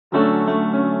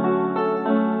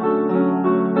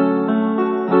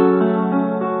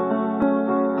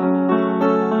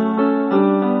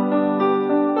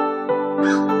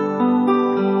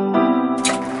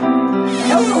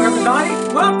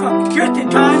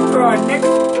time for our next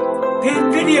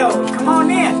pen video. Come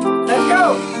on in. Let's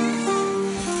go.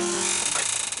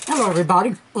 Hello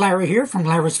everybody. Larry here from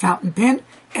Larry's Fountain Pen,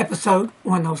 episode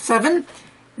 107.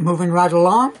 Moving right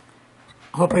along.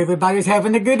 Hope everybody's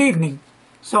having a good evening.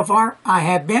 So far, I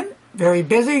have been very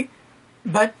busy,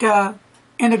 but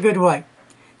in a good way.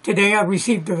 Today I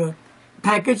received a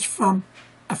package from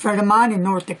a friend of mine in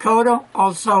North Dakota,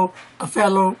 also a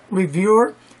fellow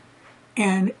reviewer,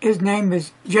 and his name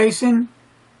is Jason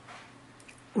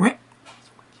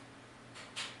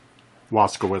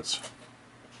Waskowitz.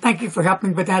 Thank you for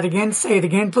helping with that again. Say it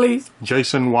again, please.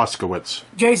 Jason Waskowitz.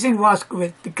 Jason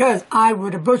Waskowitz, because I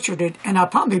would have butchered it, and I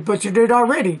probably butchered it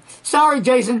already. Sorry,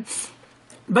 Jason.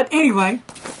 But anyway,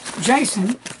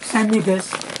 Jason sent me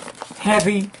this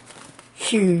heavy,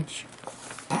 huge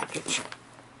package.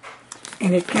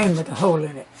 And it came with a hole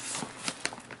in it.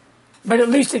 But at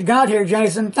least it got here,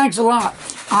 Jason. Thanks a lot.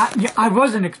 I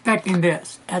wasn't expecting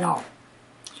this at all.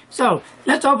 So,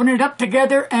 let's open it up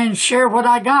together and share what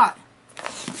I got.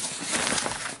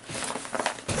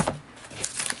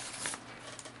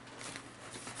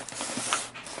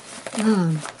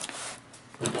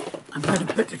 I better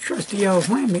put the trusty old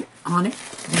whammy on it.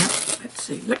 Now, let's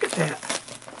see. Look at that.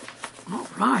 All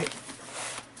right.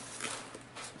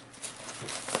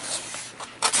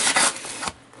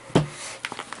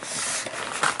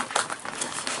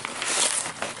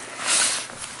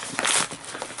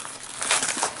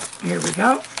 Here we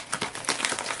go.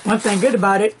 One thing good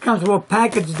about it, comes with a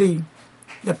package. The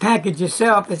package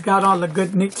itself has got all the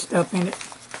good neat stuff in it.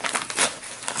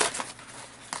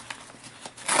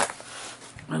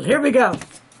 Well, here we go.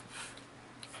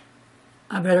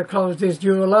 I better close this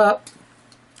jewel up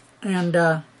and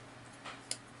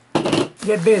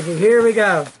get busy. Here we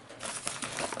go.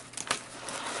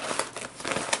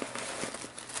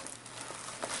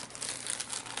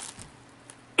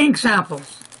 Ink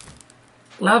samples.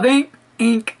 Love ink,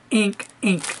 ink, ink,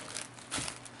 ink.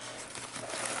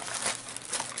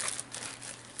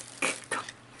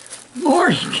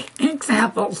 More ink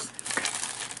samples.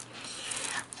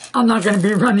 I'm not going to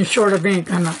be running short of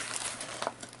ink, am I?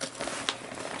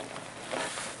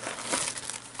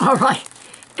 All right.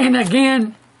 And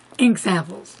again, ink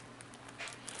samples.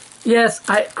 Yes,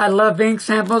 I love ink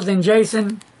samples. And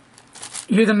Jason,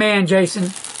 you're the man,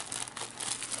 Jason.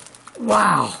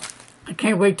 Wow. I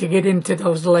can't wait to get into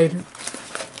those later.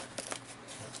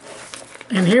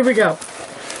 And here we go.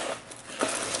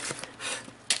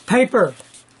 Paper.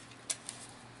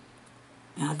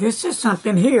 Now this is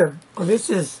something here. Well, this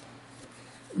is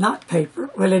not paper.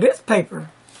 Well, it is paper.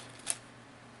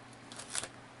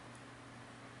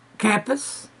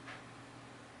 Campus.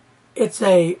 It's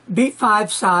a B5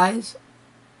 size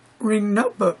ring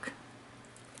notebook.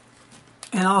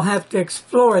 And I'll have to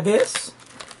explore this.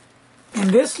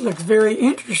 And this looks very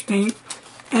interesting.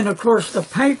 And of course the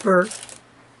paper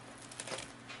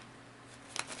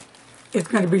is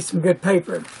going to be some good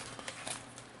paper.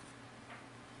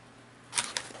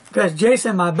 Because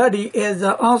Jason, my buddy, is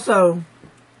also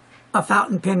a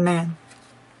fountain pen man.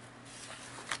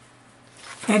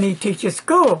 And he teaches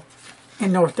school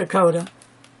in North Dakota.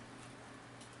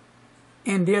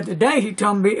 And the other day he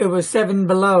told me it was 7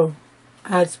 below.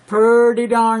 That's pretty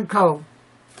darn cold.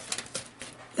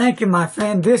 Thank you, my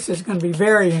friend. This is going to be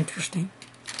very interesting.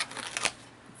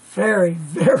 Very,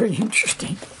 very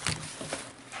interesting.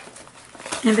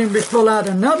 And then we pull out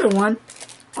another one.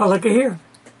 Oh, look at here.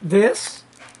 This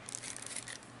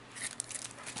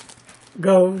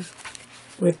goes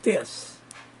with this.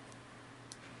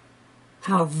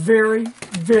 How very,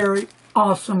 very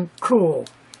awesome cool.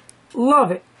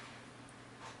 Love it.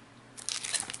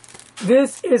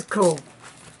 This is cool.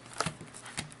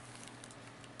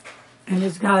 And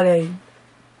it's got a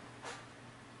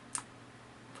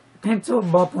pencil,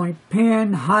 ballpoint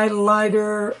pen,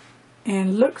 highlighter,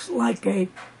 and looks like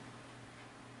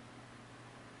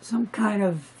some kind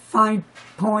of fine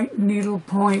point, needle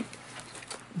point,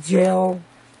 gel,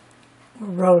 or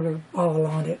roller ball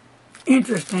on it.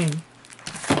 Interesting.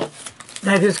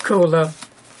 That is cool, though.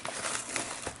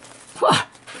 Well,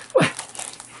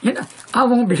 you know, I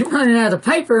won't be running out of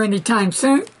paper anytime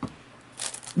soon.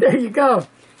 There you go.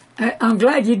 I'm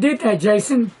glad you did that,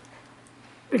 Jason,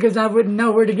 because I wouldn't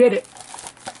know where to get it.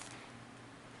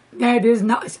 That is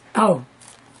nice. Oh,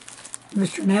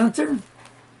 Mr. Announcer?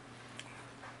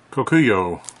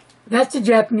 Kokuyo. That's the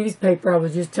Japanese paper I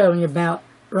was just telling you about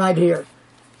right here.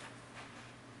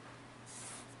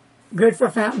 Good for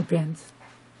fountain pens.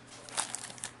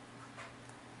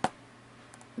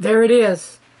 There it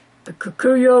is. The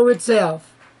Kokuyo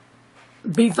itself.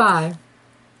 B5.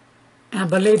 And I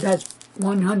believe that's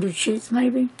 100 sheets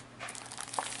maybe.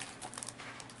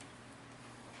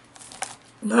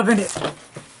 Loving it.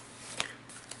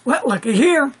 Well, looky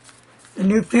here. The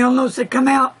new film notes that come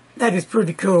out. That is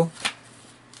pretty cool.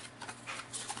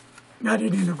 Got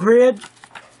it in a grid.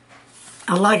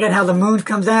 I like it how the moon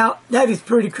comes out. That is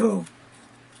pretty cool.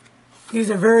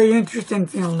 These are very interesting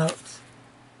film notes.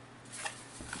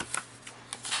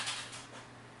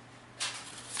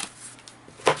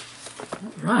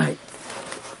 All right.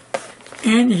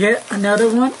 And yet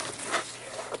another one.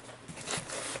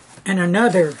 And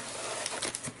another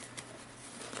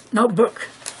notebook.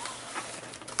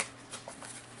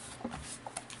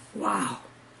 Wow.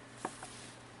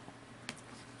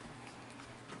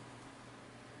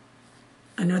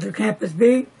 Another Campus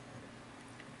B,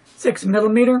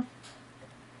 6mm.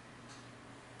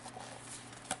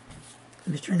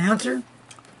 Mr. Announcer.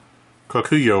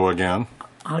 Kokuyo again.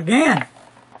 Again.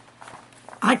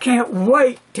 I can't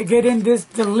wait to get in this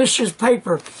delicious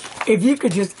paper. If you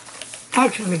could just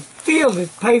actually feel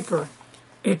this paper,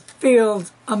 it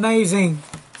feels amazing.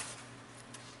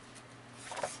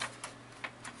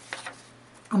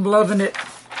 I'm loving it.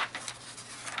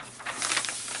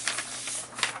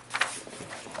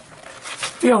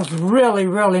 Feels really,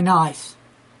 really nice.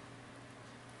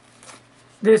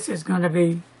 This is going to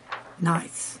be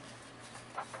nice.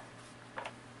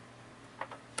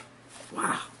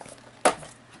 Wow.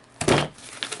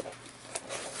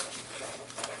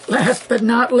 Last but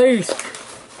not least,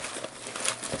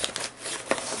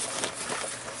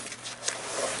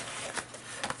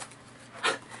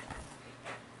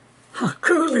 how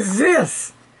cool is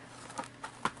this?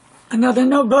 Another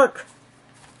notebook.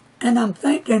 And I'm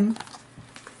thinking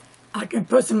I can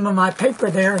put some of my paper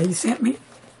there he sent me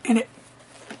in it.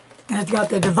 And it's got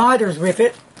the dividers with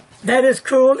it. That is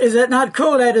cool. Is that not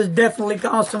cool? That is definitely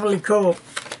awesomely cool.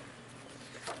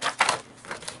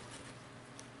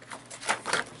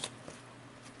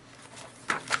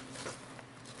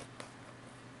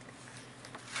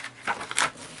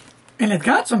 And it's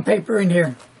got some paper in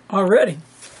here already.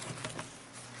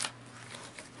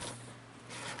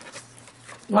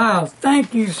 Wow,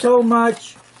 thank you so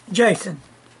much, Jason.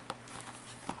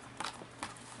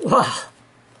 Wow.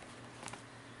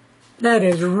 That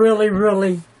is really,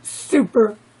 really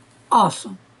super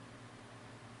awesome.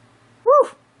 Woo!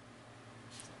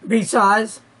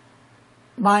 B-size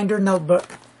binder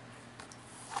notebook.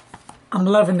 I'm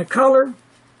loving the color.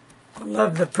 I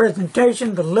love the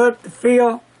presentation, the look, the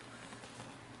feel.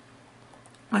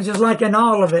 I'm just liking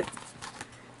all of it.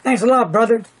 Thanks a lot,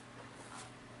 brother.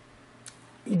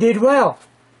 You did well.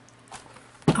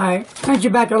 I sent you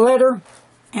back a letter,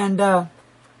 and I'm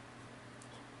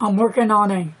working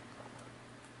on a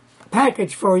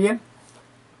package for you.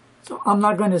 So I'm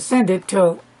not going to send it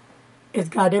till it's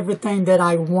got everything that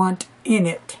I want in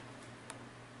it.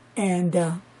 And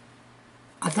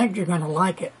I think you're going to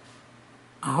like it.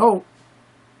 I hope.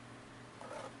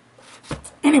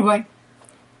 Anyway,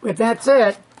 with that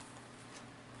said,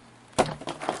 check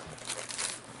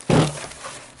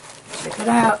it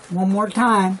out one more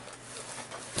time.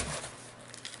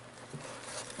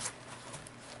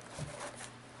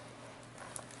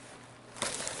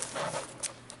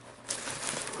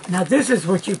 Now this is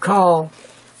what you call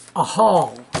a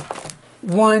haul.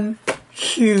 One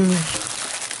huge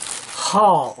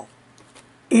haul.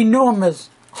 Enormous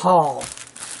haul.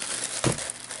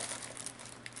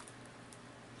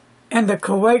 And the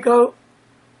Kaweco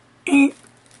ink,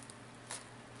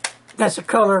 that's the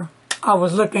color I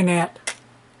was looking at.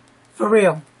 For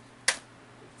real.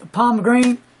 The palm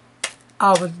green,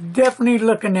 I was definitely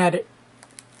looking at it.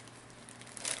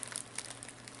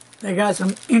 They got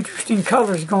some interesting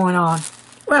colors going on.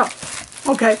 Well,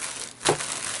 okay.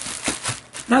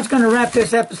 That's going to wrap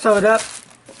this episode up.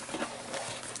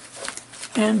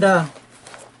 And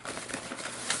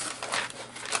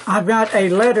I've got a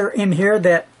letter in here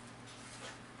that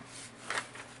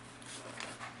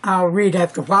I'll read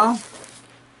after a while.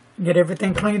 Get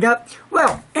everything cleaned up.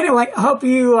 Well, anyway, I hope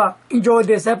you enjoyed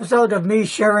this episode of me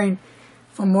sharing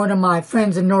from one of my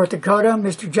friends in North Dakota,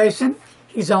 Mr. Jason.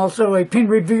 He's also a pen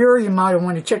reviewer. You might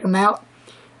want to check him out.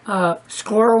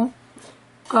 Squirrel.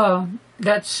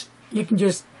 You can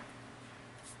just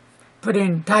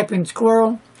type in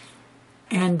Squirrel,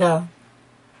 and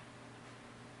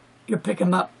you'll pick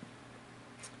him up.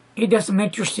 He does some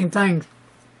interesting things.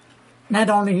 Not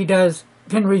only he does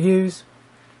pen reviews,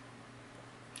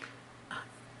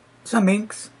 some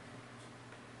inks,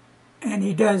 and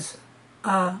he does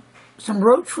some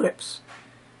road trips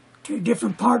to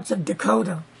different parts of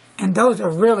Dakota, and those are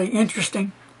really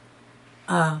interesting.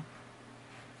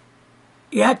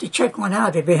 You have to check one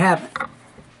out if you haven't.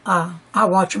 I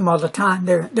watch them all the time.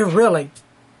 They're really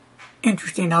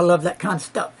interesting. I love that kind of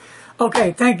stuff.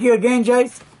 Okay, thank you again,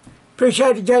 Jason.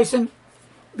 Appreciate it, Jason.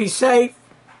 Be safe.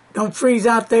 Don't freeze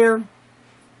out there.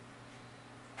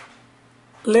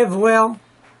 Live well.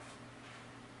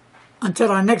 Until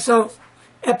our next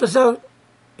episode,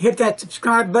 hit that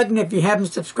subscribe button if you haven't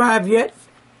subscribed yet.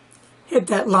 Hit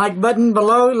that like button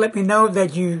below. Let me know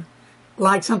that you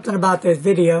like something about this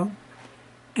video.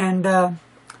 And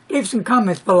leave some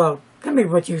comments below. Tell me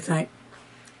what you think.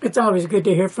 It's always good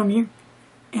to hear from you.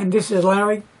 And this is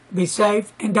Larry. Be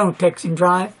safe and don't text and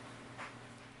drive.